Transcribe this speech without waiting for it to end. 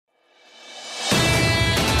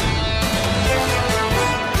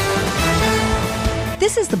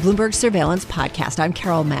This is the Bloomberg Surveillance Podcast. I'm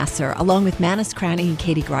Carol Masser, along with Manus Cranny and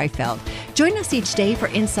Katie Greifeld. Join us each day for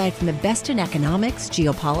insight from the best in economics,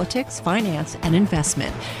 geopolitics, finance, and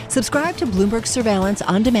investment. Subscribe to Bloomberg Surveillance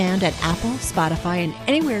on demand at Apple, Spotify, and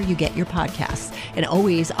anywhere you get your podcasts. And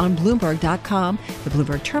always on Bloomberg.com, the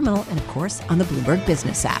Bloomberg Terminal, and of course on the Bloomberg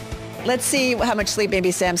Business app. Let's see how much sleep maybe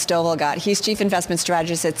Sam Stovall got. He's Chief Investment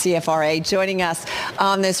Strategist at CFRA, joining us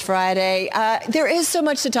on this Friday. There is so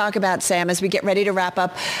much to talk about, Sam, as we get ready to wrap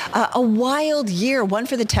up a wild year, one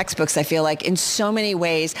for the textbooks, I feel like, in so many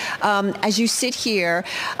ways. As you sit here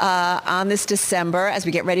on this December, as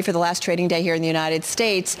we get ready for the last trading day here in the United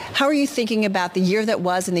States, how are you thinking about the year that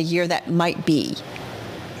was and the year that might be?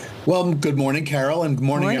 Well, good morning, Carol, and good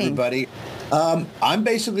morning. Everybody. I'm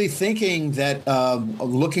basically thinking that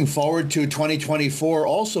looking forward to 2024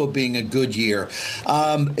 also being a good year.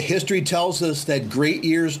 History tells us that great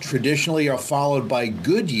years traditionally are followed by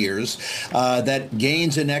good years, that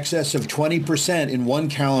gains in excess of 20% in one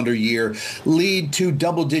calendar year lead to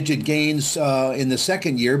double-digit gains in the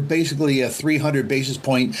second year, basically a 300 basis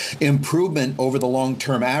point improvement over the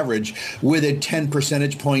long-term average with a 10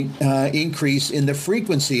 percentage point increase in the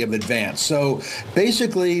frequency of advance. So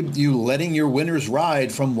basically, you letting your winners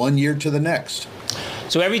ride from one year to the next.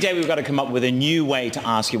 So every day we've got to come up with a new way to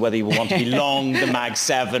ask you whether you want to be long the Mag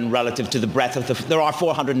 7 relative to the breadth of there are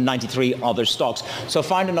 493 other stocks. So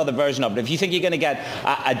find another version of it. If you think you're going to get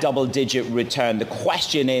a double-digit return, the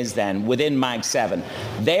question is then, within Mag 7,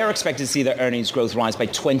 they are expected to see their earnings growth rise by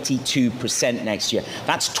 22% next year.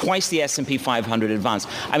 That's twice the S&P 500 advance.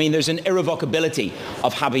 I mean, there's an irrevocability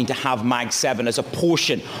of having to have Mag 7 as a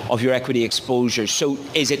portion of your equity exposure. So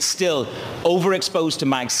is it still overexposed to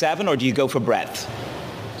Mag 7, or do you go for breadth?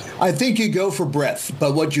 I think you go for breadth,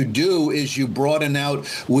 but what you do is you broaden out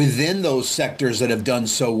within those sectors that have done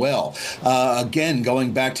so well. Again,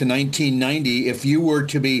 going back to 1990, if you were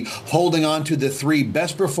to be holding on to the three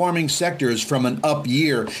best performing sectors from an up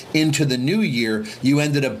year into the new year, you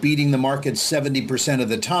ended up beating the market 70% of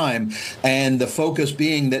the time. And the focus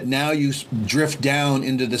being that now you drift down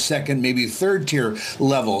into the second, maybe third tier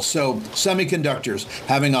level. So semiconductors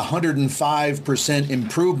having 105%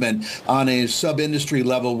 improvement on a sub-industry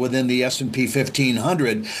level within the S&P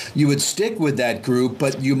 1500, you would stick with that group,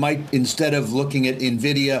 but you might, instead of looking at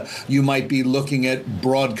NVIDIA, you might be looking at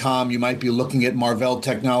Broadcom, you might be looking at Marvell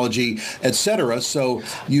Technology, et cetera. So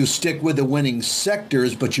you stick with the winning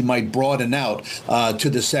sectors, but you might broaden out to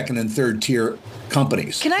the second and third tier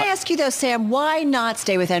companies. Can I ask you though, Sam, why not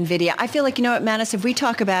stay with NVIDIA? I feel like, you know what, Manus, if we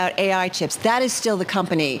talk about AI chips, that is still the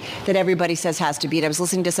company that everybody says has to beat. I was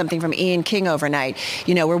listening to something from Ian King overnight.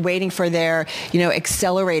 You know, we're waiting for their,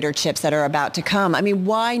 accelerator chips that are about to come. I mean,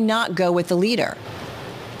 why not go with the leader?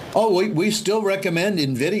 Oh, we still recommend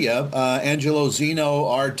NVIDIA. Angelo Zeno,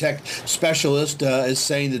 our tech specialist, is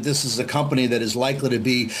saying that this is a company that is likely to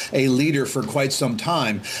be a leader for quite some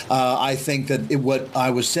time. I think that what I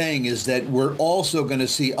was saying is that we're also going to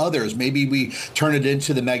see others. Maybe we turn it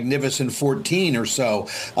into the Magnificent 14 or so,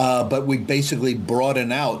 but we basically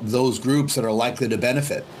broaden out those groups that are likely to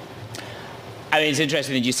benefit. I mean, it's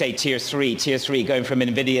interesting that you say tier three, going from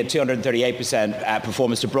NVIDIA 238%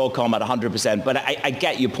 performance to Broadcom at 100%. But I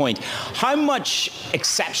get your point. How much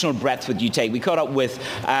exceptional breadth would you take? We caught up with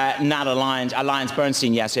Nat Alliance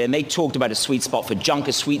Bernstein yesterday, and they talked about a sweet spot for junk,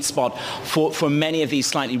 a sweet spot for many of these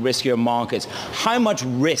slightly riskier markets. How much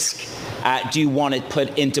risk do you want to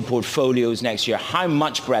put into portfolios next year? How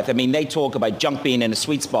much breadth? I mean, they talk about junk being in a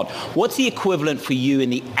sweet spot. What's the equivalent for you in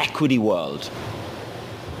the equity world?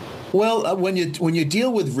 Well, when you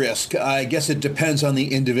deal with risk, I guess it depends on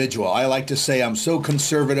the individual. I like to say I'm so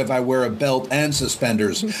conservative I wear a belt and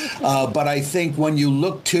suspenders. But I think when you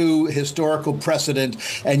look to historical precedent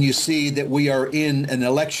and you see that we are in an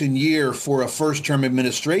election year for a first-term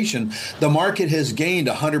administration, the market has gained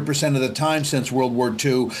 100% of the time since World War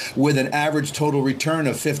II with an average total return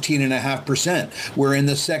of 15.5%. We're in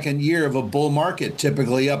the second year of a bull market,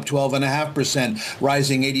 typically up 12.5%,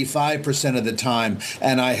 rising 85% of the time.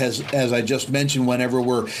 And as I just mentioned, whenever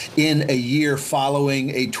we're in a year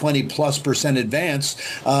following a 20+% advance,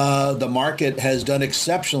 the market has done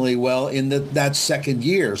exceptionally well in that second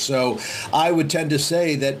year. So I would tend to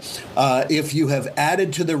say that if you have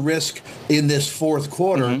added to the risk in this fourth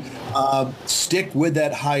quarter, stick with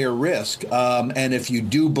that higher risk. And if you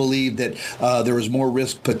do believe that there is more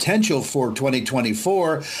risk potential for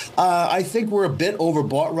 2024, I think we're a bit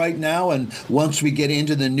overbought right now. And once we get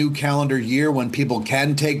into the new calendar year, when people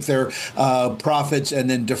can take their profits and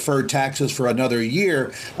then defer taxes for another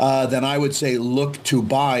year, then I would say look to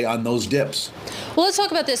buy on those dips. Well, let's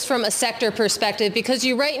talk about this from a sector perspective, because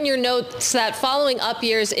you write in your notes that following up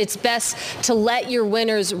years, it's best to let your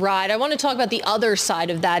winners ride. I want to talk about the other side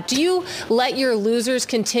of that. Do you let your losers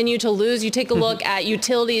continue to lose? You take a look at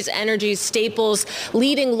utilities, energy, staples,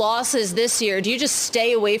 leading losses this year. Do you just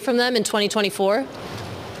stay away from them in 2024?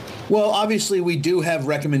 Well, obviously, we do have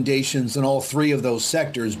recommendations in all three of those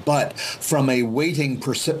sectors, but from a weighting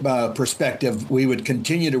perspective, we would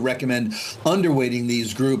continue to recommend underweighting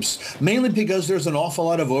these groups, mainly because there's an awful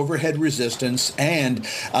lot of overhead resistance. And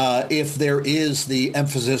if there is the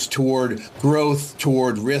emphasis toward growth,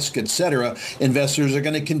 toward risk, et cetera, investors are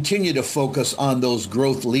going to continue to focus on those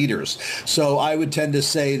growth leaders. So I would tend to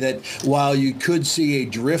say that while you could see a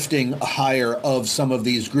drifting higher of some of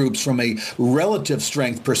these groups from a relative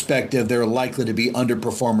strength perspective, they're likely to be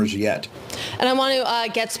underperformers yet. And I want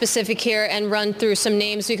to get specific here and run through some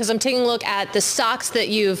names, because I'm taking a look at the stocks that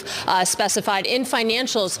you've specified in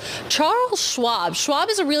financials. Charles Schwab.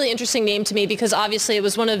 Schwab is a really interesting name to me, because obviously it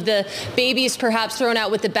was one of the babies perhaps thrown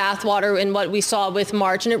out with the bathwater in what we saw with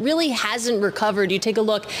March, and it really hasn't recovered. You take a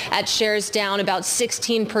look at shares down about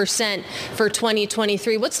 16% for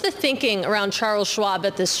 2023. What's the thinking around Charles Schwab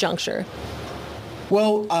at this juncture?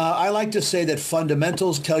 Well, I like to say that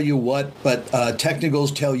fundamentals tell you what, but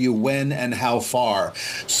technicals tell you when and how far.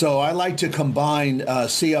 So I like to combine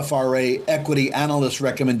CFRA equity analyst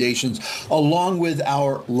recommendations along with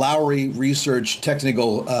our Lowry Research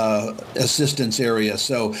technical assistance area.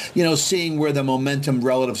 So, seeing where the momentum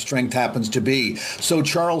relative strength happens to be. So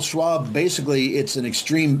Charles Schwab, basically, it's an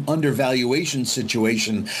extreme undervaluation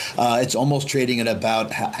situation. It's almost trading at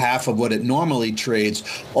about half of what it normally trades.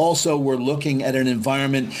 Also, we're looking at an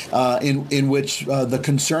environment in which the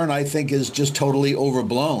concern, I think, is just totally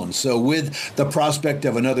overblown. So with the prospect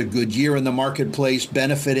of another good year in the marketplace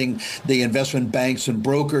benefiting the investment banks and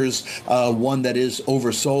brokers, one that is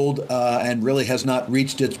oversold and really has not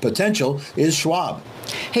reached its potential is Schwab.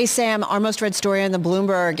 Hey, Sam, our most read story on the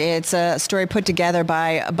Bloomberg, it's a story put together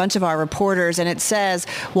by a bunch of our reporters, and it says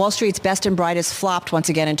Wall Street's best and brightest flopped once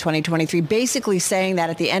again in 2023, basically saying that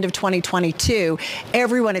at the end of 2022,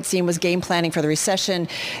 everyone, it seemed, was game planning for the recession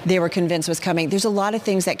they were convinced was coming. There's a lot of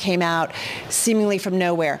things that came out seemingly from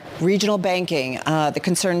nowhere. Regional banking, the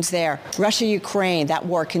concerns there. Russia, Ukraine, that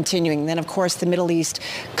war continuing. Then, of course, the Middle East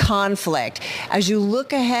conflict. As you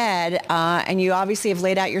look ahead, and you obviously have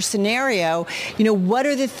laid out your scenario, what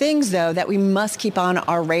are the things, though, that we must keep on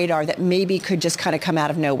our radar that maybe could just kind of come out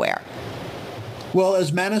of nowhere? Well,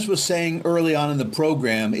 as Manis was saying early on in the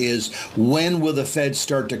program, is when will the Fed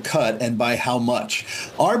start to cut and by how much?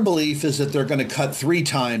 Our belief is that they're going to cut 3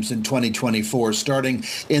 times in 2024, starting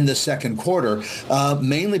in the second quarter,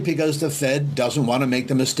 mainly because the Fed doesn't want to make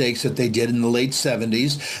the mistakes that they did in the late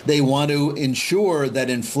 70s. They want to ensure that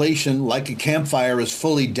inflation, like a campfire, is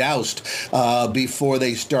fully doused before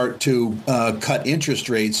they start to cut interest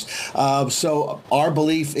rates. So our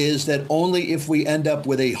belief is that only if we end up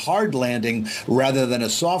with a hard landing rather than a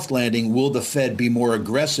soft landing will the Fed be more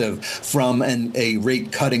aggressive from a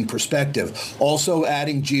rate cutting perspective. Also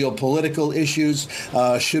adding geopolitical issues,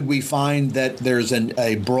 should we find that there's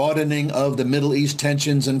a broadening of the Middle East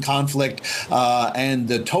tensions and conflict and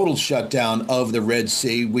the total shutdown of the Red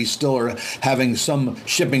Sea, we still are having some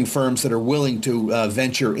shipping firms that are willing to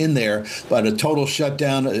venture in there, but a total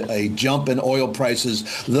shutdown, a jump in oil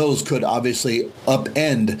prices, those could obviously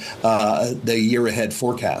upend the year ahead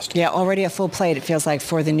forecast. Yeah, already a full plate, it feels like,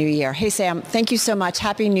 for the new year. Hey, Sam, thank you so much.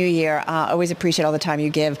 Happy New Year. Always appreciate all the time you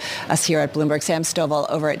give us here at Bloomberg. Sam Stovall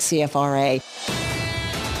over at CFRA.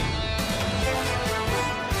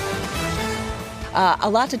 A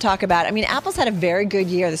lot to talk about. I mean, Apple's had a very good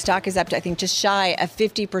year. The stock is up to, I think, just shy of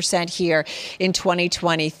 50% here in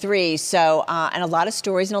 2023. So, and a lot of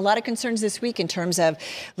stories and a lot of concerns this week in terms of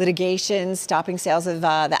litigation, stopping sales of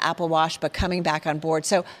the Apple Watch, but coming back on board.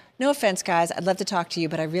 So, no offense, guys. I'd love to talk to you,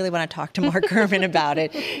 but I really want to talk to Mark Gurman about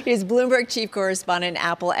it. He's Bloomberg Chief Correspondent,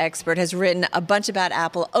 Apple expert, has written a bunch about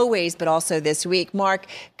Apple always, but also this week. Mark,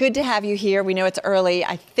 good to have you here. We know it's early.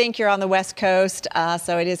 I think you're on the West Coast,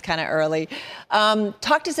 so it is kind of early.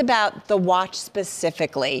 Talk to us about the watch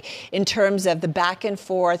specifically in terms of the back and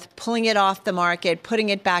forth, pulling it off the market, putting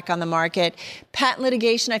it back on the market. Patent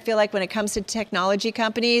litigation, I feel like when it comes to technology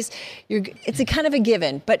companies, it's a kind of a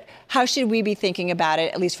given. But how should we be thinking about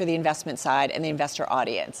it, at least for the investment side and the investor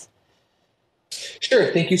audience?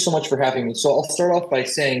 Sure. Thank you so much for having me. So I'll start off by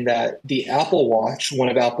saying that the Apple Watch, one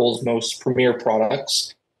of Apple's most premier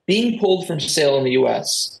products, being pulled from sale in the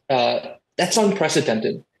US, that's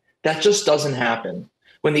unprecedented. That just doesn't happen.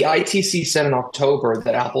 When the ITC said in October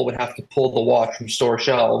that Apple would have to pull the watch from store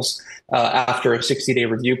shelves after a 60-day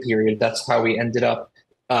review period, that's how we ended up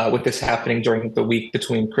with this happening during the week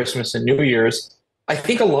between Christmas and New Year's. I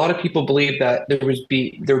think a lot of people believe that there would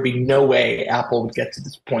be no way Apple would get to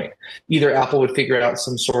this point. Either Apple would figure out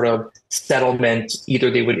some sort of settlement, either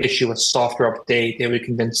they would issue a software update, they would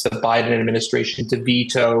convince the Biden administration to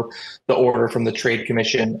veto the order from the Trade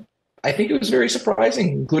Commission. I think it was very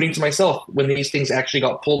surprising, including to myself, when these things actually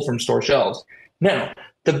got pulled from store shelves. Now,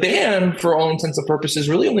 the ban, for all intents and purposes,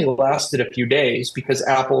 really only lasted a few days because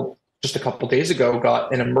Apple, just a couple of days ago,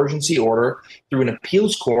 got an emergency order through an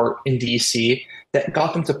appeals court in DC that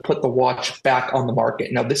got them to put the watch back on the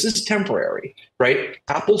market. Now, this is temporary, right?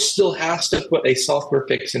 Apple still has to put a software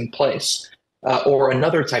fix in place or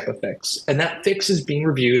another type of fix. And that fix is being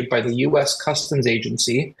reviewed by the U.S. Customs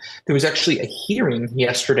Agency. There was actually a hearing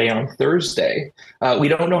yesterday on Thursday. We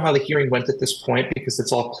don't know how the hearing went at this point because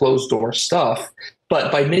it's all closed door stuff.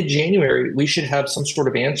 But by mid-January, we should have some sort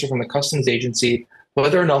of answer from the Customs Agency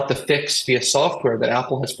whether or not the fix via software that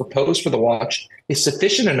Apple has proposed for the watch is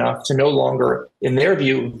sufficient enough to no longer, in their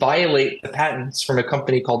view, violate the patents from a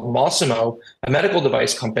company called Masimo, a medical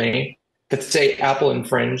device company, that say Apple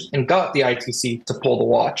infringed and got the ITC to pull the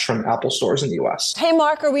watch from Apple stores in the U.S. Hey,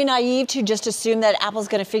 Mark, are we naive to just assume that Apple's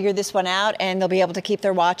going to figure this one out and they'll be able to keep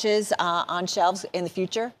their watches on shelves in the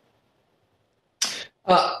future?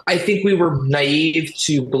 I think we were naive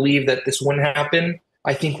to believe that this wouldn't happen.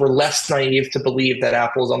 I think we're less naive to believe that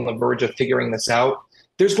Apple's on the verge of figuring this out.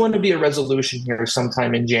 There's going to be a resolution here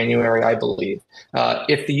sometime in January, I believe.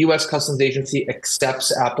 If the U.S. Customs Agency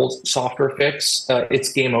accepts Apple's software fix,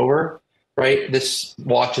 it's game over, right? This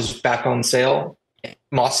watch is back on sale.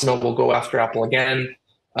 Masimo will go after Apple again.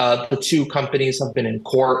 The two companies have been in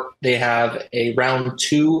court. They have a round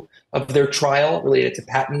 2 of their trial related to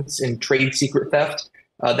patents and trade secret theft.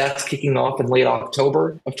 That's kicking off in late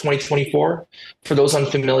October of 2024. For those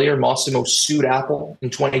unfamiliar, Masimo sued Apple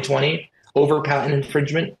in 2020 over patent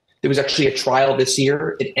infringement. There was actually a trial this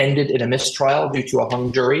year. It ended in a mistrial due to a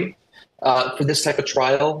hung jury. For this type of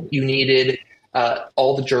trial, you needed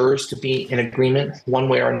all the jurors to be in agreement one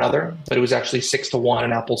way or another, but it was actually 6-1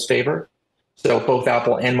 in Apple's favor. So both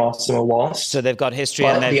Apple and Masimo lost. So they've got history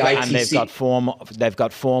and they've got form. They've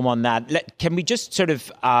got form on that. Can we just sort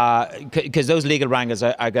of, because those legal wrangles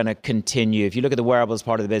are going to continue. If you look at the wearables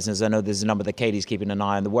part of the business, I know there's a number that Katie's keeping an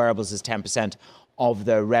eye on. The wearables is 10% of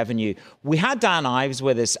their revenue. We had Dan Ives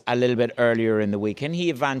with us a little bit earlier in the week, and he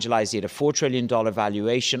evangelized it, a $4 trillion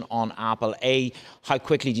valuation on Apple. How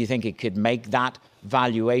quickly do you think it could make that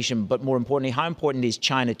valuation? But more importantly, how important is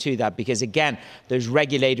China to that? Because again, there's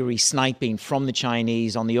regulatory sniping from the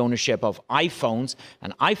Chinese on the ownership of iPhones,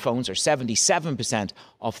 and iPhones are 77%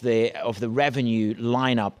 of the revenue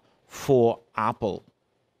lineup for Apple.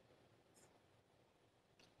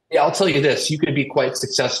 Yeah, I'll tell you this, you could be quite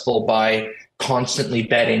successful by constantly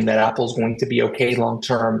betting that Apple's going to be okay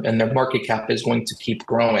long-term and their market cap is going to keep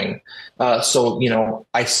growing. So,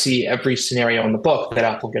 I see every scenario in the book that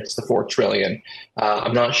Apple gets to $4 trillion.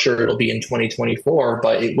 I'm not sure it'll be in 2024,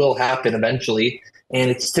 but it will happen eventually.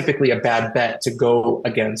 And it's typically a bad bet to go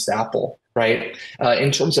against Apple, right?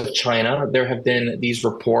 In terms of China, there have been these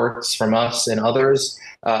reports from us and others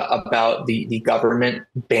about the government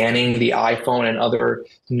banning the iPhone and other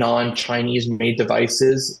non-Chinese made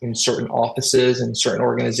devices in certain offices and certain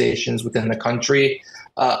organizations within the country.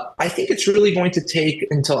 I think it's really going to take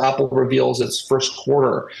until Apple reveals its first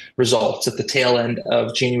quarter results at the tail end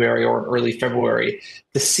of January or early February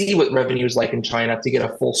to see what revenue is like in China, to get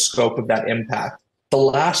a full scope of that impact. The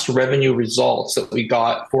last revenue results that we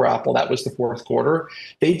got for Apple, that was the fourth quarter,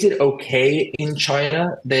 they did okay in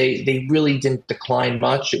China. They really didn't decline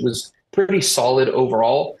much. It was pretty solid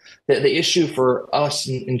overall. The issue for us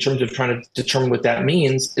in terms of trying to determine what that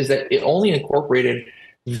means is that it only incorporated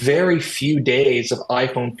very few days of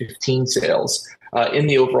iPhone 15 sales in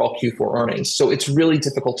the overall Q4 earnings. So it's really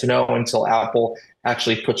difficult to know until Apple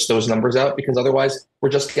actually puts those numbers out, because otherwise we're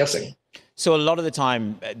just guessing. So a lot of the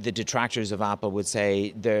time, the detractors of Apple would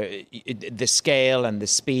say the scale and the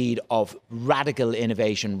speed of radical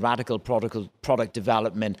innovation, radical product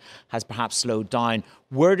development has perhaps slowed down.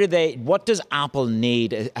 What does Apple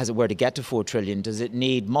need, as it were, to get to $4 trillion? Does it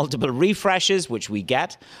need multiple refreshes, which we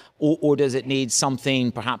get, or does it need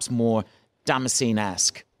something perhaps more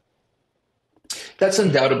Damascene-esque? That's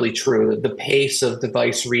undoubtedly true. The pace of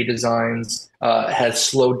device redesigns has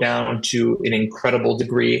slowed down to an incredible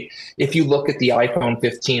degree. If you look at the iPhone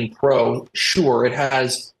 15 Pro, sure, it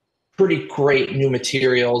has pretty great new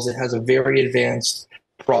materials. It has a very advanced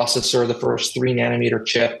processor, the first 3-nanometer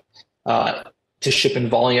chip to ship in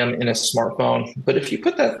volume in a smartphone. But if you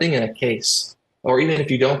put that thing in a case, or even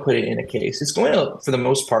if you don't put it in a case, it's going to, for the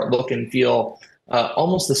most part, look and feel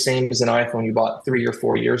almost the same as an iPhone you bought 3 or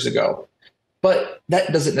 4 years ago. But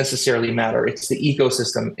that doesn't necessarily matter. It's the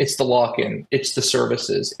ecosystem, it's the lock-in, it's the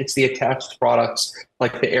services, it's the attached products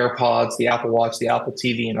like the AirPods, the Apple Watch, the Apple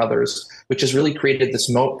TV, and others, which has really created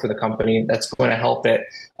this moat for the company that's going to help it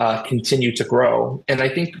continue to grow. And I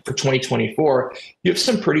think for 2024, you have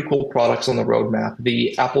some pretty cool products on the roadmap.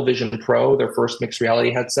 The Apple Vision Pro, their first mixed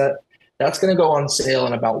reality headset, that's going to go on sale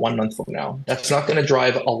in about 1 month from now. That's not going to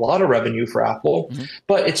drive a lot of revenue for Apple,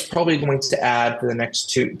 but it's probably going to add for the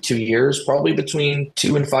next two years, probably between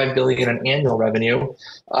 $2 and $5 billion in annual revenue.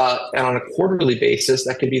 And on a quarterly basis,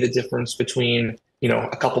 that could be the difference between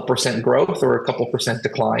a couple percent growth or a couple percent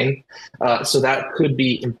decline. So that could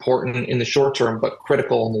be important in the short term, but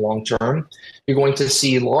critical in the long term. You're going to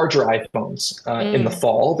see larger iPhones in the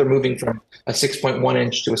fall. They're moving from a 6.1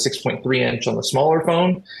 inch to a 6.3 inch on the smaller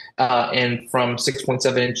phone, and from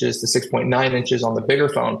 6.7 inches to 6.9 inches on the bigger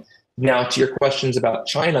phone. Now, to your questions about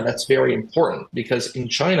China, that's very important because in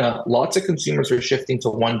China, lots of consumers are shifting to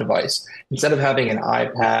one device. Instead of having an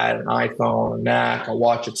iPad, an iPhone, a Mac, a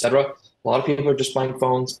watch, etc., a lot of people are just buying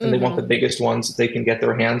phones and they want the biggest ones that they can get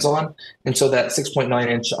their hands on. And so that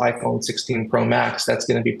 6.9-inch iPhone 16 Pro Max, that's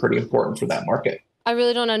going to be pretty important for that market. I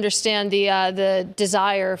really don't understand the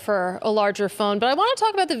desire for a larger phone, but I want to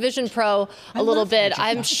talk about the Vision Pro a little bit.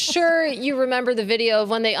 I'm sure you remember the video of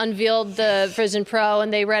when they unveiled the Vision Pro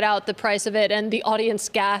and they read out the price of it and the audience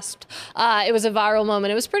gasped. It was a viral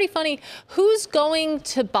moment. It was pretty funny. Who's going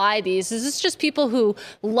to buy these? Is this just people who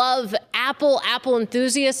love Apple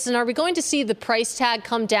enthusiasts? And are we going to see the price tag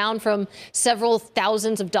come down from several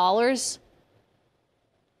thousands of dollars?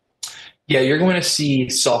 Yeah, you're going to see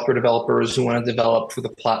software developers who want to develop for the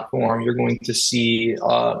platform. You're going to see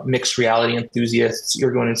mixed reality enthusiasts.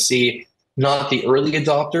 You're going to see not the early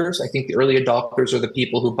adopters. I think the early adopters are the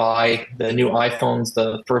people who buy the new iPhones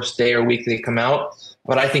the first day or week they come out.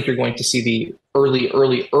 But I think you're going to see the early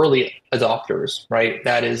adopters, right?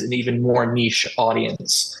 That is an even more niche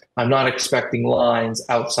audience. I'm not expecting lines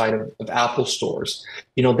outside of Apple stores.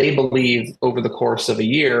 They believe over the course of a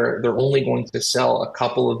year, they're only going to sell a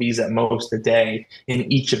couple of these at most a day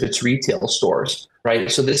in each of its retail stores,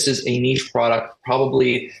 right? So this is a niche product,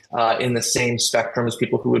 probably in the same spectrum as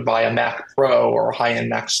people who would buy a Mac Pro or a high-end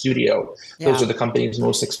Mac Studio. Yeah. Those are the company's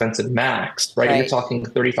most expensive Macs, right? You're talking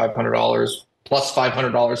 $3,500 plus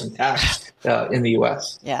 $500 in tax in the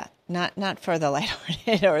U.S. Yeah. Not for the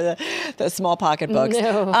lighthearted or the small pocketbooks.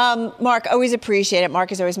 No. Mark, always appreciate it.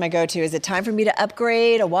 Mark is always my go-to. Is it time for me to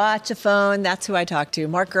upgrade a watch, a phone? That's who I talk to.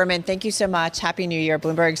 Mark Gurman, thank you so much. Happy New Year.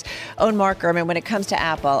 Bloomberg's own Mark Gurman. When it comes to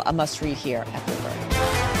Apple, a must-read here at Bloomberg.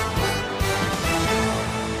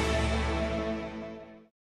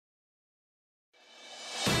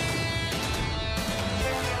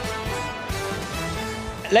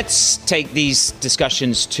 Let's take these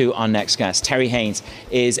discussions to our next guest. Terry Haines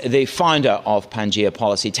is the founder of Pangaea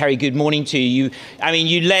Policy. Terry, good morning to you.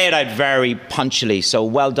 You lay it out very punchily, so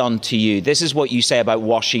well done to you. This is what you say about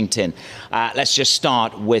Washington. Let's just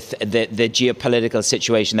start with the geopolitical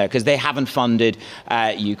situation there, because they haven't funded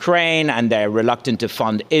Ukraine and they're reluctant to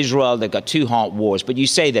fund Israel. They've got two hot wars. But you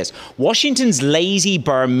say this: Washington's lazy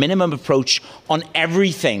bare minimum approach on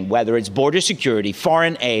everything, whether it's border security,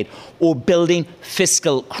 foreign aid, or building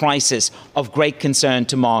fiscal crisis of great concern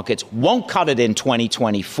to markets, won't cut it in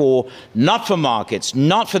 2024, not for markets,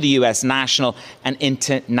 not for the U.S. national and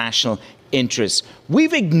international interests.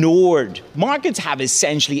 Markets have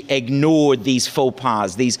essentially ignored these faux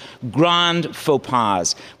pas, these grand faux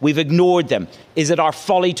pas. We've ignored them. Is it our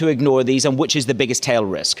folly to ignore these, and which is the biggest tail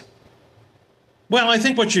risk? Well, I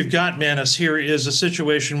think what you've got, Manus, here is a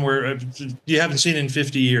situation where you haven't seen in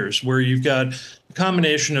 50 years, where you've got a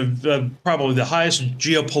combination of probably the highest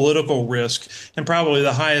geopolitical risk and probably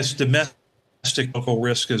the highest domestic local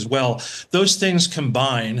risk as well. Those things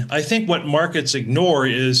combine. I think what markets ignore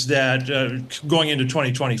is that going into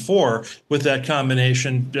 2024 with that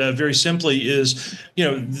combination, very simply is,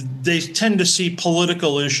 they tend to see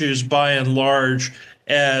political issues by and large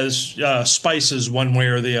as spices one way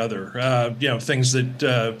or the other, things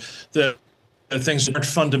that things that aren't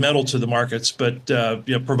fundamental to the markets, but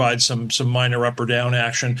provide some minor up or down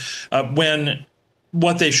action. When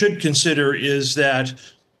what they should consider is that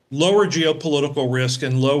lower geopolitical risk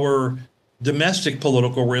and lower domestic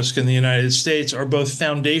political risk in the United States are both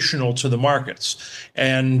foundational to the markets.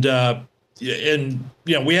 And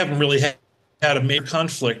we haven't really had a major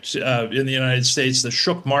conflict in the United States that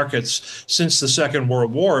shook markets since the Second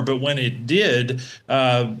World War. But when it did,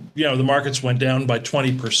 the markets went down by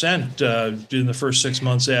 20% in the first 6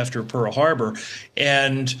 months after Pearl Harbor.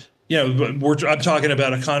 And I'm talking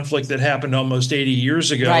about a conflict that happened almost 80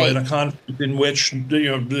 years ago, right, and a conflict in which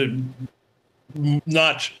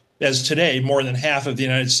not as today, more than half of the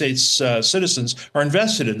United States citizens are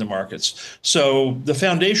invested in the markets. So the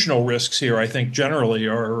foundational risks here, I think, generally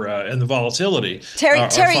are, and the volatility. Terry,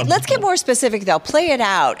 let's get more specific, though. Play it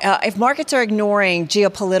out. If markets are ignoring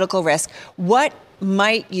geopolitical risk, what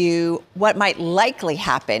might likely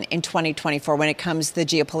happen in 2024 when it comes to the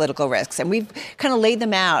geopolitical risks? And we've kind of laid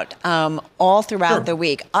them out all throughout the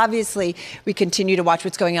week. Obviously, we continue to watch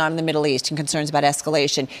what's going on in the Middle East and concerns about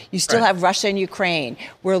escalation. You still have Russia and Ukraine.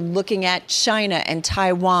 We're looking at China and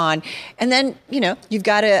Taiwan. And then, you've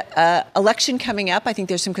got an election coming up. I think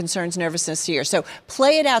there's some concerns, nervousness here. So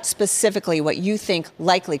play it out specifically what you think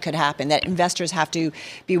likely could happen that investors have to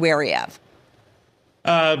be wary of.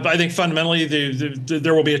 I think fundamentally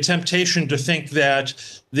there will be a temptation to think that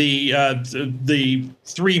the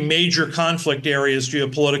three major conflict areas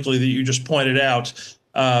geopolitically that you just pointed out,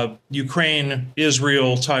 Ukraine,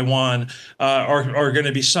 Israel, Taiwan, are going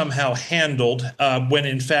to be somehow handled when,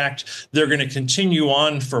 in fact, they're going to continue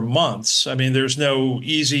on for months. I mean, there's no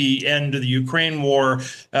easy end to the Ukraine war.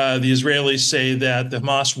 The Israelis say that the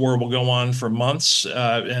Hamas war will go on for months,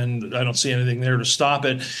 and I don't see anything there to stop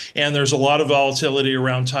it. And there's a lot of volatility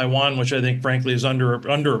around Taiwan, which I think, frankly, is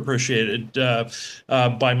underappreciated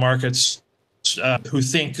by markets who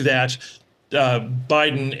think that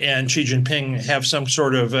Biden and Xi Jinping have some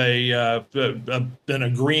sort of an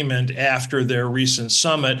agreement after their recent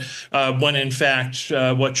summit, when in fact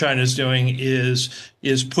what China is doing is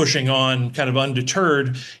pushing on kind of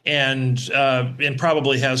undeterred and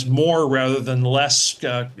probably has more rather than less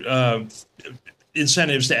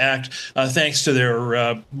incentives to act thanks to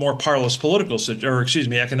their more parlous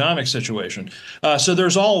economic situation. So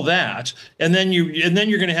there's all that, and then you're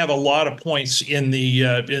going to have a lot of points in the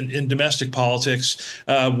in domestic politics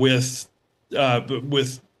with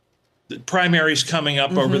primaries coming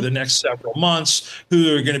up over the next several months.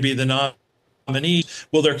 Who are going to be the nominees?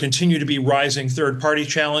 Will there continue to be rising third-party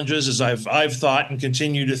challenges, as I've thought and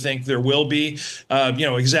continue to think there will be?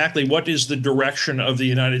 Exactly what is the direction of the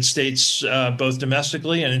United States, both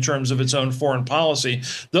domestically and in terms of its own foreign policy?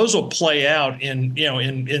 Those will play out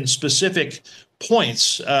in specific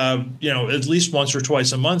points, at least once or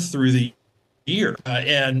twice a month through the year,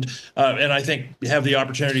 and I think have the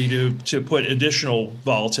opportunity to put additional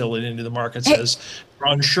volatility into the markets as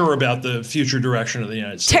we're unsure about the future direction of the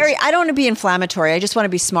United States. Terry, I don't want to be inflammatory. I just want to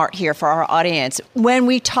be smart here for our audience. When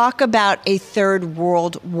we talk about a third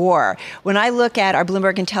world war, when I look at our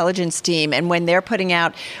Bloomberg intelligence team and when they're putting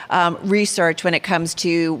out research when it comes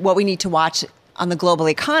to what we need to watch on the global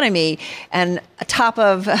economy, and top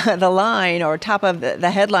of the line or top of the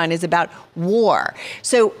headline is about war.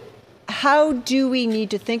 So how do we need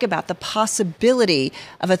to think about the possibility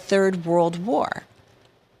of a third world war?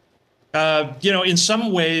 In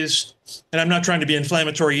some ways, and I'm not trying to be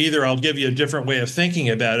inflammatory either, I'll give you a different way of thinking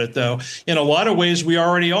about it, though. In a lot of ways, we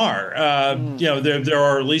already are. There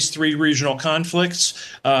are at least three regional conflicts.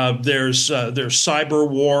 There's cyber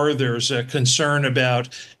war. There's a concern about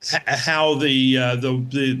how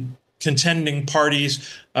the contending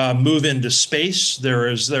parties move into space.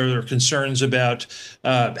 There are concerns about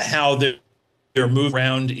how they're moved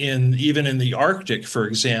around even in the Arctic, for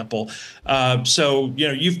example. So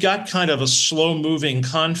you've got kind of a slow-moving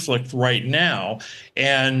conflict right now,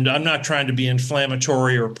 and I'm not trying to be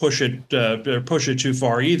inflammatory or push it too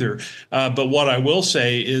far either. But what I will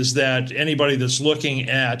say is that anybody that's looking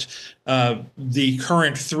at the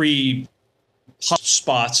current three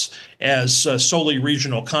spots as solely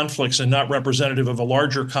regional conflicts and not representative of a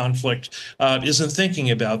larger conflict isn't thinking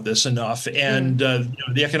about this enough. And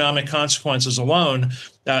the economic consequences alone,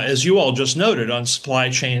 as you all just noted, on supply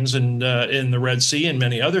chains and in the Red Sea and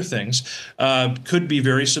many other things, could be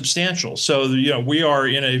very substantial. So we are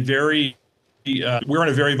in a very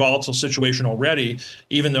volatile situation already,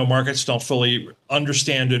 even though markets don't fully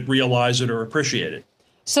understand it, realize it, or appreciate it.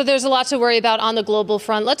 So there's a lot to worry about on the global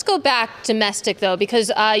front. Let's go back domestic, though,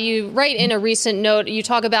 because you write in a recent note, you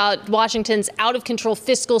talk about Washington's out-of-control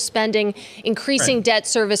fiscal spending, increasing debt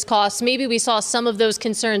service costs. Maybe we saw some of those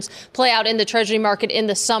concerns play out in the Treasury market in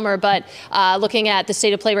the summer, but looking at the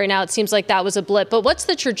state of play right now, it seems like that was a blip. But what's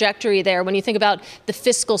the trajectory there when you think about the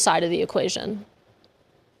fiscal side of the equation?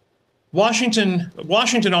 Washington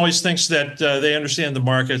always thinks that they understand the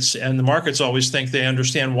markets, and the markets always think they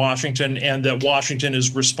understand Washington, and that Washington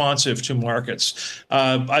is responsive to markets.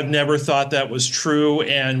 I've never thought that was true,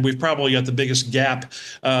 and we've probably got the biggest gap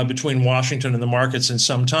between Washington and the markets in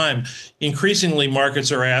some time. Increasingly,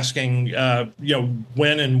 markets are asking,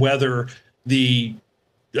 when and whether the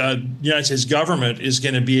United States government is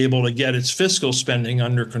going to be able to get its fiscal spending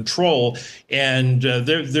under control, and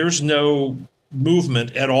there's no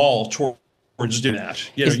movement at all towards doing that.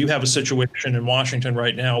 You have a situation in Washington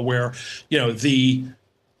right now where, the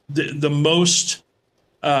most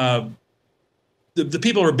the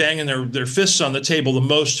people who are banging their fists on the table the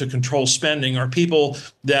most to control spending are people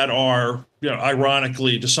that are,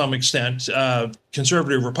 ironically, to some extent,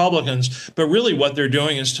 conservative Republicans. But really what they're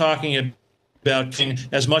doing is talking about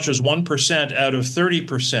as much as 1% out of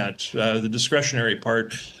 30%, the discretionary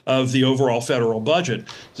part of the overall federal budget.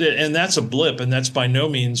 And that's a blip, and that's by no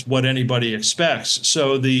means what anybody expects.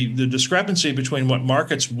 So the discrepancy between what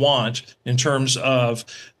markets want in terms of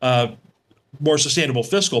more sustainable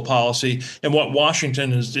fiscal policy and what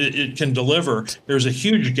Washington it can deliver, there's a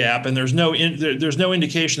huge gap, and there's no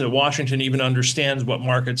indication that Washington even understands what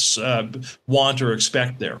markets want or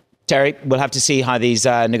expect there. Terry, we'll have to see how these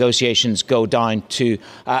negotiations go down to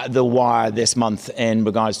the wire this month in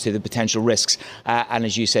regards to the potential risks. And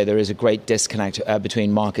as you say, there is a great disconnect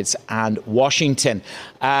between markets and Washington.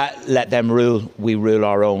 Let them rule. We rule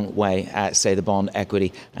our own way, say the bond,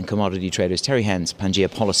 equity and commodity traders. Terry Haines,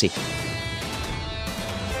 Pangaea Policy.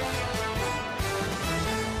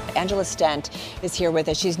 Angela Stent is here with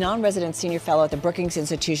us. She's non-resident senior fellow at the Brookings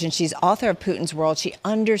Institution. She's author of Putin's World. She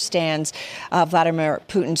understands Vladimir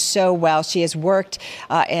Putin so well. She has worked,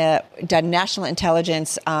 done national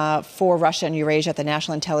intelligence for Russia and Eurasia at the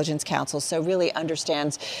National Intelligence Council, so really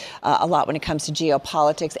understands a lot when it comes to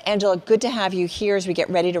geopolitics. Angela, good to have you here as we get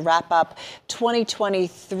ready to wrap up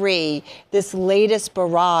 2023. This latest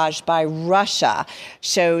barrage by Russia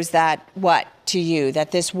shows that, to you,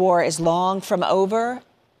 that this war is long from over?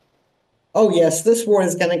 Oh, yes, this war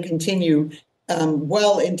is going to continue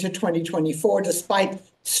well into 2024, despite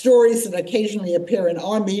stories that occasionally appear in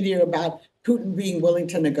our media about Putin being willing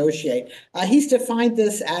to negotiate. He's defined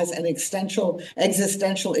this as an existential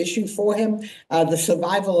issue for him, the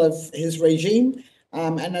survival of his regime.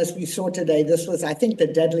 And as we saw today, this was, I think, the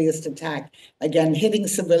deadliest attack, again, hitting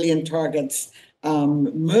civilian targets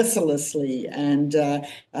mercilessly, and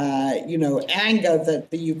anger that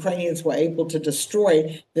the Ukrainians were able to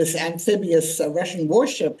destroy this amphibious Russian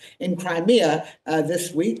warship in Crimea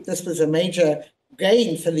this week. This was a major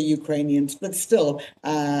gain for the Ukrainians, but still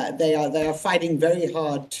they are fighting very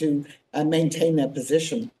hard to maintain their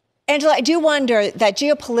position. Angela, I do wonder that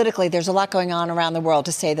geopolitically, there's a lot going on around the world,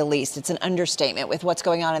 to say the least. It's an understatement with what's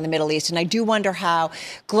going on in the Middle East. And I do wonder how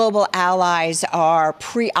global allies are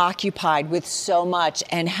preoccupied with so much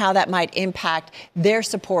and how that might impact their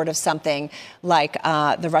support of something like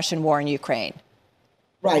the Russian war in Ukraine.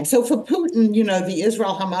 Right. So for Putin, the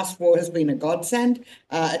Israel-Hamas war has been a godsend.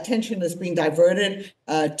 Attention has been diverted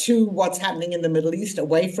to what's happening in the Middle East,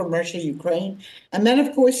 away from Russia, Ukraine. And then,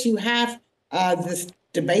 of course, you have this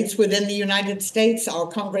debates within the United States. Our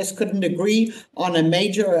Congress couldn't agree on a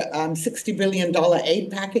major $60 billion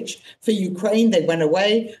aid package for Ukraine. They went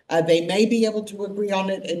away. They may be able to agree on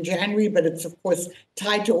it in January, but it's, of course,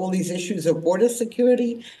 tied to all these issues of border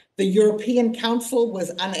security. The European Council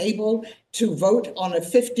was unable to vote on a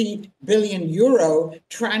 50 billion euro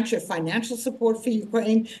tranche of financial support for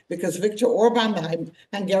Ukraine because Viktor Orban, the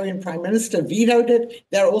Hungarian prime minister, vetoed it.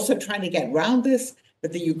 They're also trying to get around this.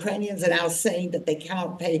 But the Ukrainians are now saying that they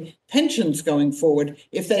cannot pay pensions going forward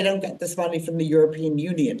if they don't get this money from the European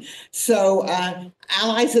Union. So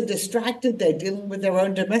allies are distracted. They're dealing with their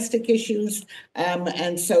own domestic issues.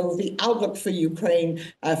 And so the outlook for Ukraine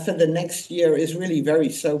for the next year is really very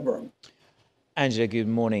sobering. Angela, good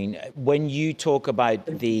morning. When you talk about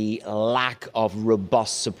the lack of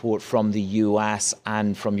robust support from the US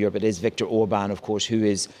and from Europe, it is Viktor Orban, of course, who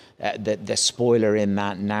is the spoiler in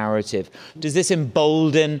that narrative. Does this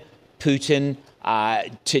embolden Putin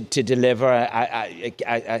to deliver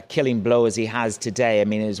a killing blow as he has today? I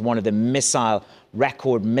mean, it is one of the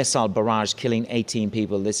record missile barrage killing 18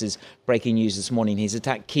 people. This is breaking news this morning. He's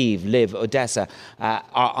attacked Kyiv, Lviv, Odessa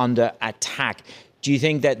are under attack. Do you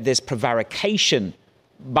think that this prevarication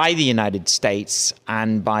by the United States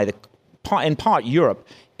and by in part Europe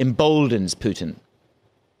emboldens Putin?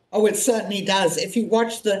 Oh, it certainly does. If you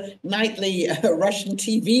watch the nightly Russian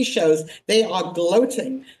TV shows, they are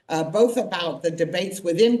gloating both about the debates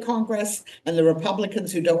within Congress and the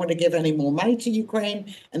Republicans who don't want to give any more money to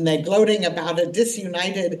Ukraine, and they're gloating about a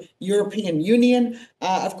disunited European Union.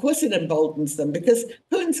 Of course, it emboldens them because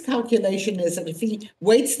Putin's calculation is that if he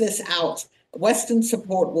waits this out, Western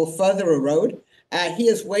support will further erode. He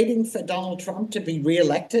is waiting for Donald Trump to be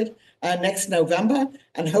reelected next November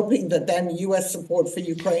and hoping that then U.S. support for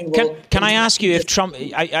Ukraine will... Can I ask you if Trump...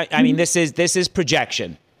 I mean, this is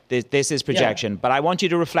projection. This is projection. Yeah. But I want you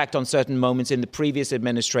to reflect on certain moments in the previous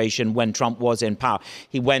administration when Trump was in power.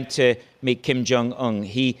 He went to meet Kim Jong-un.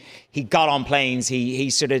 He got on planes. He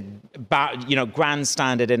sort of,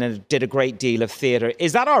 grandstanded and did a great deal of theater.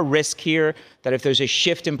 Is that our risk here, that if there's a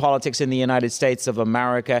shift in politics in the United States of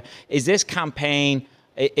America, is this campaign,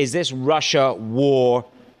 is this Russia war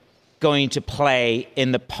going to play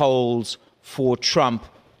in the polls for Trump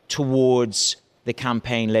towards the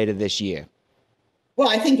campaign later this year? Well,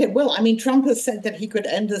 I think it will. I mean, Trump has said that he could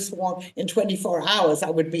end this war in 24 hours. I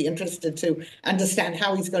would be interested to understand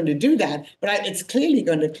how he's going to do that. But it's clearly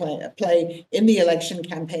going to play in the election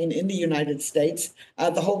campaign in the United States.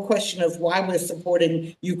 The whole question of why we're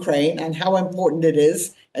supporting Ukraine and how important it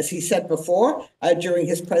is, as he said before, during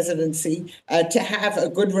his presidency, to have a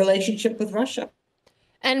good relationship with Russia.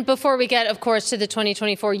 And before we get, of course, to the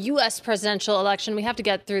 2024 U.S. presidential election, we have to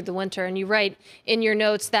get through the winter. And you write in your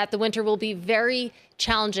notes that the winter will be very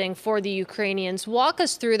challenging for the Ukrainians. Walk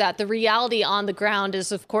us through that. The reality on the ground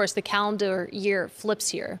is, of course, the calendar year flips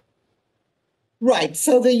here. Right.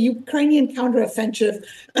 So the Ukrainian counteroffensive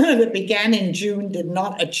that began in June did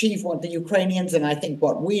not achieve what the Ukrainians and I think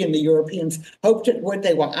what we and the Europeans hoped it would.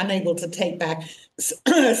 They were unable to take back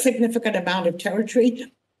a significant amount of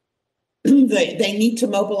territory. They need to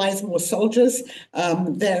mobilize more soldiers.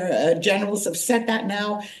 Their generals have said that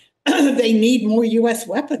now. They need more U.S.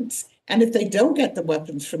 weapons. And if they don't get the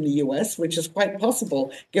weapons from the U.S., which is quite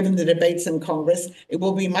possible, given the debates in Congress, it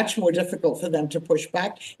will be much more difficult for them to push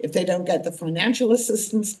back. If they don't get the financial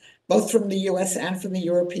assistance, both from the U.S. and from the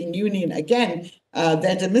European Union, again,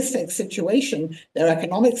 their domestic situation, their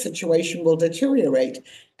economic situation will deteriorate.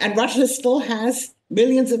 And Russia still has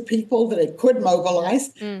millions of people that it could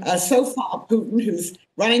mobilize. So far, Putin, who's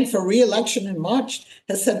running for re-election in March,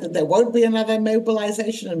 has said that there won't be another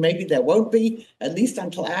mobilization, and maybe there won't be, at least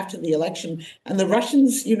until after the election. And the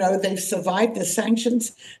Russians, they've survived the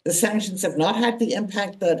sanctions. The sanctions have not had the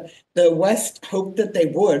impact that the West hoped that they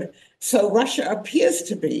would. So Russia appears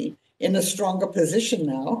to be in a stronger position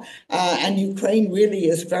now, and Ukraine really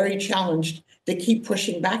is very challenged to keep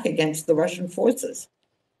pushing back against the Russian forces.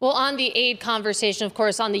 Well, on the aid conversation, of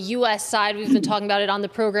course, on the U.S. side, we've been talking about it on the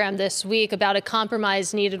program this week about a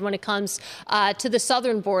compromise needed when it comes to the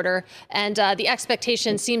southern border. And the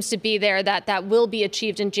expectation seems to be there that that will be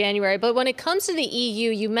achieved in January. But when it comes to the EU,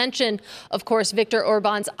 you mentioned, of course, Viktor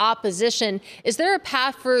Orban's opposition. Is there a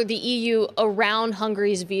path for the EU around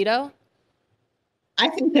Hungary's veto? I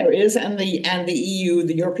think there is, and the EU,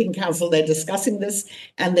 the European Council, they're discussing this,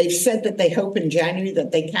 and they've said that they hope in January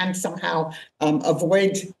that they can somehow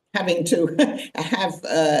avoid having to have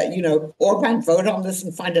Orban vote on this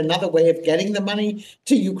and find another way of getting the money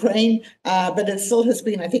to Ukraine. But it still has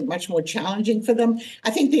been, I think, much more challenging for them. I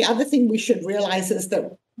think the other thing we should realize is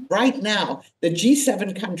that right now, the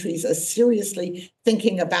G7 countries are seriously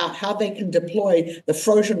thinking about how they can deploy the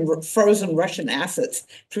frozen Russian assets,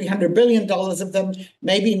 $300 billion of them,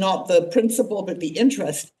 maybe not the principal, but the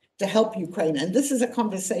interest to help Ukraine. And this is a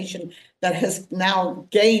conversation that has now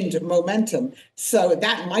gained momentum. So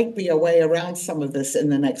that might be a way around some of this in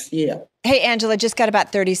the next year. Hey, Angela, just got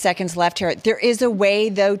about 30 seconds left here. There is a way,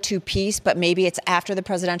 though, to peace, but maybe it's after the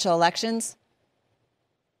presidential elections?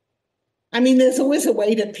 I mean, there's always a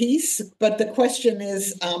way to peace, but the question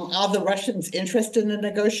is, are the Russians interested in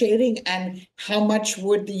negotiating, and how much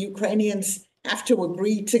would the Ukrainians have to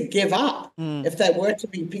agree to give up if there were to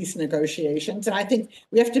be peace negotiations? And I think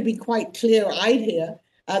we have to be quite clear-eyed here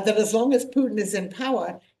that as long as Putin is in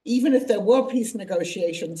power, even if there were peace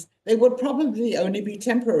negotiations, they would probably only be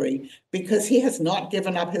temporary because he has not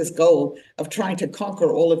given up his goal of trying to conquer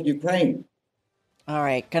all of Ukraine. All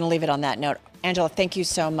right, going to leave it on that note. Angela, thank you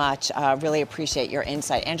so much. Really appreciate your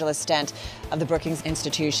insight. Angela Stent of the Brookings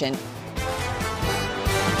Institution.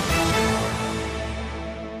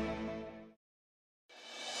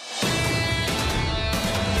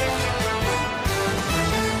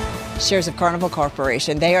 Shares of Carnival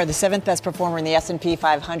Corporation. They are the seventh best performer in the S&P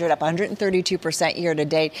 500, up 132% year to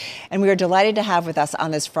date. And we are delighted to have with us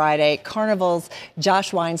on this Friday Carnival's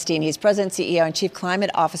Josh Weinstein. He's President, CEO, and Chief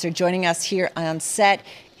Climate Officer, joining us here on set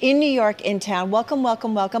in New York, in town. Welcome,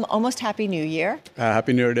 welcome, welcome. Almost Happy New Year.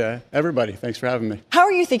 Happy New Year to everybody. Thanks for having me. How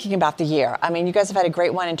are you thinking about the year? I mean, you guys have had a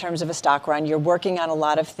great one in terms of a stock run. You're working on a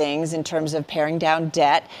lot of things in terms of paring down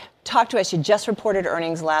debt. Talk to us. You just reported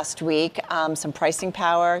earnings last week, some pricing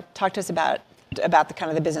power. Talk to us about the kind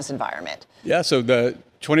of the business environment. Yeah, so the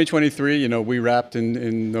 2023, we wrapped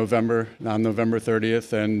in November, on November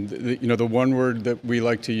 30th, and the one word that we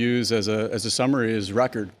like to use as a summary is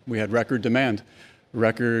record. We had record demand,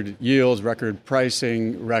 record yields, record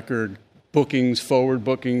pricing, record bookings, forward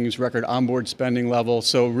bookings, record onboard spending level.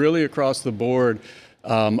 So really across the board,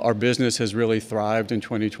 our business has really thrived in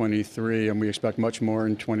 2023, and we expect much more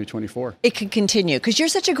in 2024. It can continue because you're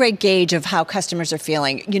such a great gauge of how customers are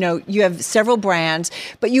feeling. You have several brands,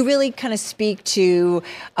 but you really kind of speak to,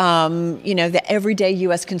 the everyday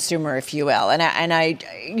U.S. consumer, if you will. And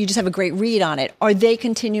you just have a great read on it. Are they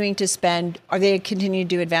continuing to spend? Are they continuing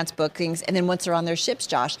to do advanced bookings? And then once they're on their ships,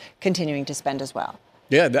 Josh, continuing to spend as well?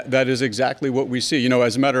 Yeah, that is exactly what we see.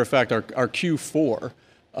 As a matter of fact, our Q4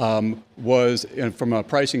 was, from a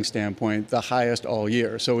pricing standpoint, the highest all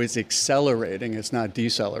year. So it's accelerating; it's not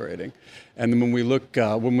decelerating. And then when we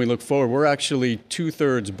look forward, we're actually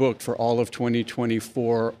 2/3 booked for all of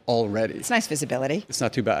 2024 already. It's nice visibility. It's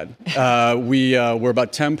not too bad. We're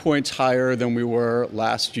about 10 points higher than we were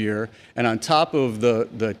last year, and on top of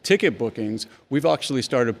the ticket bookings, we've actually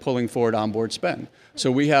started pulling forward onboard spend. So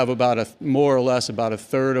we have more or less about a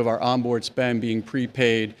third of our onboard spend being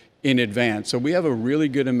prepaid in advance. So we have a really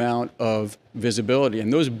good amount of visibility.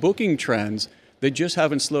 And those booking trends, they just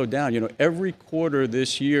haven't slowed down. Every quarter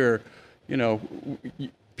this year,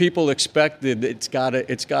 people expected it's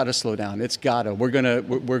gotta slow down.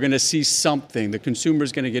 We're gonna see something. The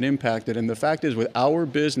consumer's gonna get impacted. And the fact is, with our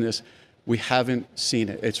business, we haven't seen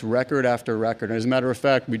it. It's record after record. And as a matter of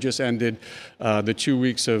fact, we just ended the 2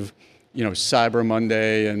 weeks of Cyber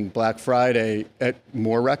Monday and Black Friday at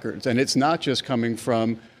more records. And it's not just coming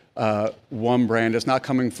from one brand. It's not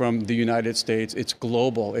coming from the United States. It's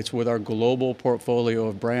global. It's with our global portfolio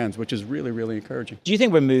of brands, which is really, really encouraging. Do you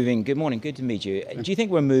think we're moving, good morning, good to meet you. Do you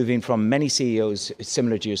think we're moving from many CEOs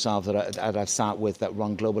similar to yourself that I've sat with that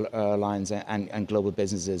run global airlines and global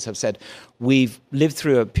businesses have said, we've lived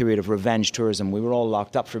through a period of revenge tourism. We were all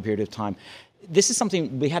locked up for a period of time. This is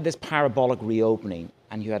something, we had this parabolic reopening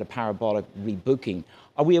and you had a parabolic rebooking.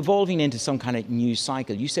 Are we evolving into some kind of new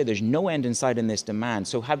cycle? You say there's no end in sight in this demand.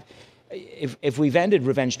 So if we've ended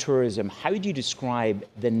revenge tourism, how do you describe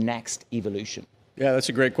the next evolution? Yeah, that's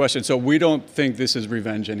a great question. So we don't think this is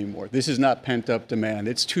revenge anymore. This is not pent-up demand.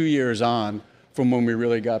 It's 2 years on from when we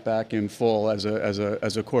really got back in full as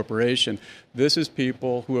a corporation. This is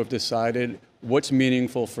people who have decided what's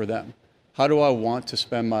meaningful for them. How do I want to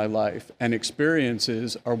spend my life? And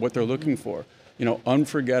experiences are what they're looking for.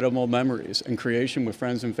 Unforgettable memories and creation with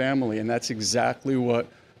friends and family. And that's exactly what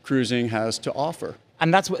cruising has to offer.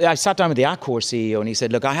 And that's what I sat down with the Accor CEO and he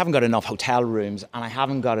said, look, I haven't got enough hotel rooms and I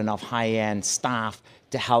haven't got enough high-end staff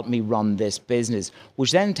to help me run this business,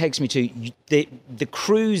 which then takes me to the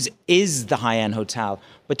cruise is the high-end hotel.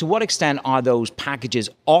 But to what extent are those packages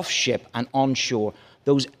off ship and onshore,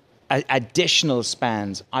 those additional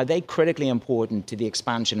spends, are they critically important to the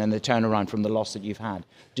expansion and the turnaround from the loss that you've had?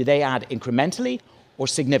 Do they add incrementally or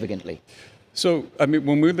significantly? So,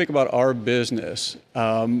 when we think about our business,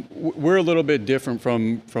 we're a little bit different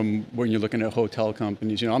from when you're looking at hotel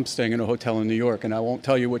companies. I'm staying in a hotel in New York, and I won't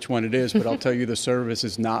tell you which one it is, but I'll tell you the service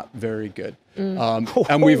is not very good.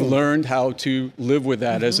 And we've learned how to live with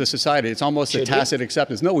that as a society. It's almost a tacit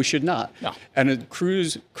acceptance. No, we should not. No. And the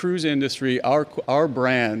cruise industry, our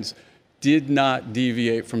brands did not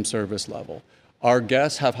deviate from service level. Our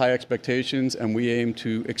guests have high expectations, and we aim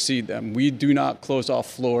to exceed them. We do not close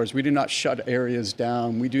off floors. We do not shut areas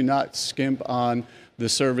down. We do not skimp on the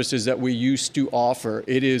services that we used to offer.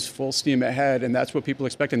 It is full steam ahead, and that's what people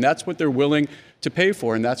expect, and that's what they're willing to pay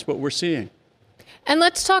for, and that's what we're seeing. And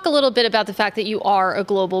let's talk a little bit about the fact that you are a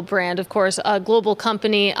global brand, of course, a global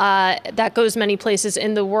company that goes many places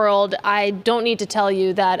in the world. I don't need to tell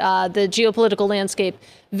you that the geopolitical landscape,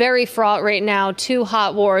 very fraught right now, 2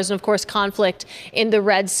 hot wars, and of course, conflict in the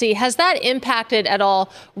Red Sea. Has that impacted at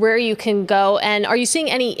all where you can go? And are you seeing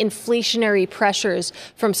any inflationary pressures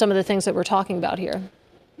from some of the things that we're talking about here?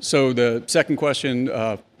 So the second question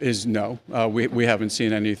is no. We haven't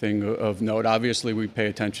seen anything of note. Obviously, we pay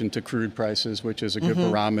attention to crude prices, which is a good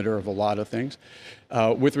barometer of a lot of things.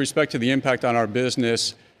 With respect to the impact on our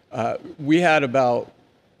business, we had about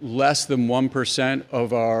less than 1%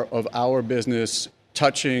 of our business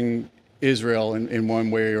touching Israel in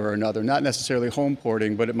one way or another. Not necessarily home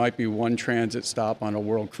porting, but it might be one transit stop on a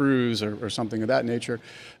world cruise or something of that nature.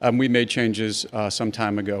 We made changes some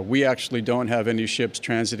time ago. We actually don't have any ships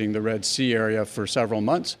transiting the Red Sea area for several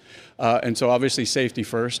months. And so obviously safety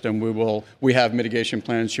first, and we have mitigation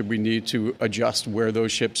plans should we need to adjust where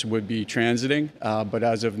those ships would be transiting. But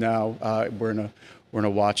as of now, we're in a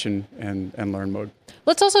watch and learn mode.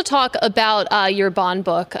 Let's also talk about your bond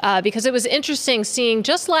book, because it was interesting seeing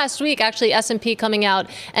just last week, actually, S&P coming out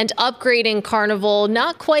and upgrading Carnival,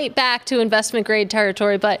 not quite back to investment grade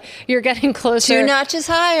territory, but you're getting closer. Two notches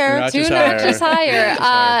higher. Two notches higher.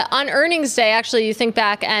 On earnings day, actually, you think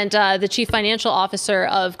back, and the chief financial officer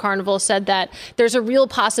of Carnival said that there's a real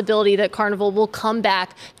possibility that Carnival will come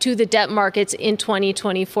back to the debt markets in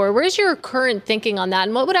 2024. Where's your current thinking on that,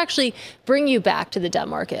 and what would actually bring you back to the debt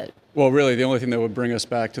market? Well, really, the only thing that would bring us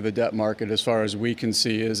back to the debt market, as far as we can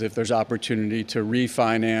see, is if there's opportunity to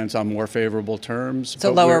refinance on more favorable terms.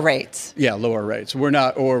 So lower rates. Yeah, lower rates. We're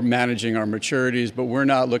not, or managing our maturities, but we're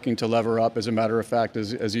not looking to lever up. As a matter of fact,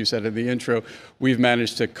 as you said in the intro, we've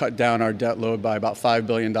managed to cut down our debt load by about $5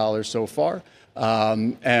 billion so far.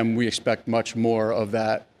 And we expect much more of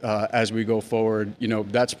that as we go forward.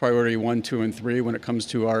 That's priority 1, 2, and 3 when it comes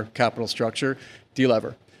to our capital structure,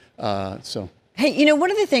 delever. Hey, one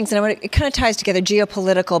of the things, and it kind of ties together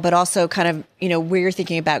geopolitical, but also kind of, where you're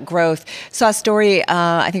thinking about growth. Saw a story,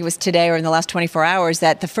 I think it was today or in the last 24 hours,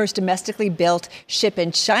 that the first domestically built ship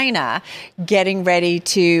in China getting ready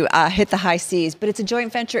to hit the high seas. But it's a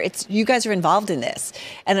joint venture. You guys are involved in this.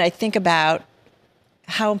 And I think about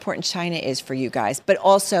how important China is for you guys, but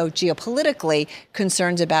also geopolitically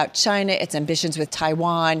concerns about China, its ambitions with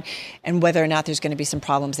Taiwan, and whether or not there's going to be some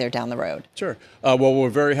problems there down the road. Sure. Well, we're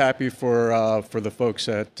very happy for the folks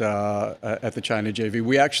at the China JV.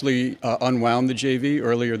 We actually unwound the JV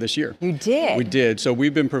earlier this year. You did? We did. So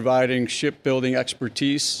we've been providing shipbuilding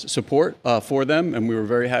expertise support for them, and we were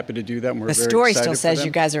very happy to do that. And we're the story still says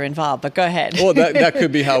you guys are involved, but go ahead. Well, that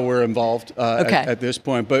could be how we're involved at this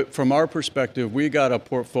point. But from our perspective, we got a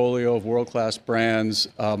portfolio of world-class brands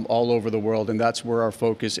all over the world, and that's where our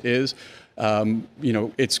focus is.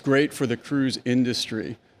 It's great for the cruise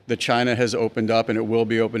industry that China has opened up, and it will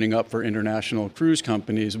be opening up for international cruise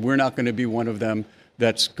companies. We're not going to be one of them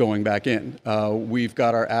that's going back in. We've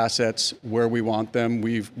got our assets where we want them.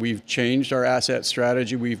 We've changed our asset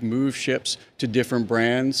strategy. We've moved ships to different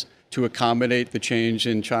brands to accommodate the change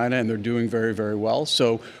in China, and they're doing very, very well.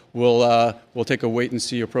 So we'll take a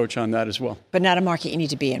wait-and-see approach on that as well. But not a market you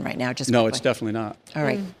need to be in right now, just quickly. No, it's definitely not. All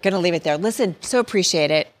right, going to leave it there. Listen, so appreciate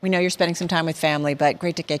it. We know you're spending some time with family, but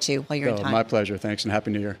great to get you while you're in time. My pleasure. Thanks, and Happy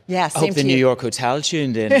New Year. Yeah, same I hope the to New you. York hotel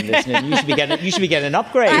tuned in and listening. You should be getting an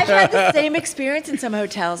upgrade. I've had the same experience in some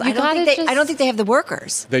hotels. I don't think they have the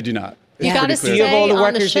workers. They do not. You got to Do you have all the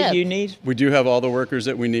workers that you need? We do have all the workers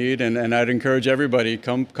that we need, and I'd encourage everybody,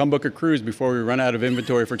 come book a cruise before we run out of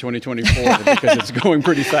inventory for 2024 because it's going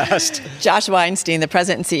pretty fast. Josh Weinstein, the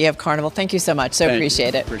president and CEO of Carnival, thank you so much.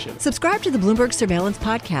 Appreciate it. Appreciate it. Subscribe to the Bloomberg Surveillance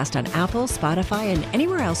Podcast on Apple, Spotify, and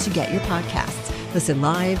anywhere else you get your podcasts. Listen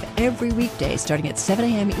live every weekday starting at 7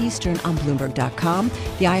 a.m. Eastern on Bloomberg.com,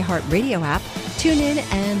 the iHeartRadio app, TuneIn,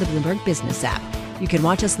 and the Bloomberg Business app. You can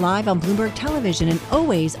watch us live on Bloomberg Television and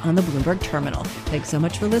always on the Bloomberg Terminal. Thanks so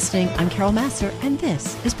much for listening. I'm Carol Massar, and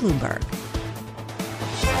this is Bloomberg.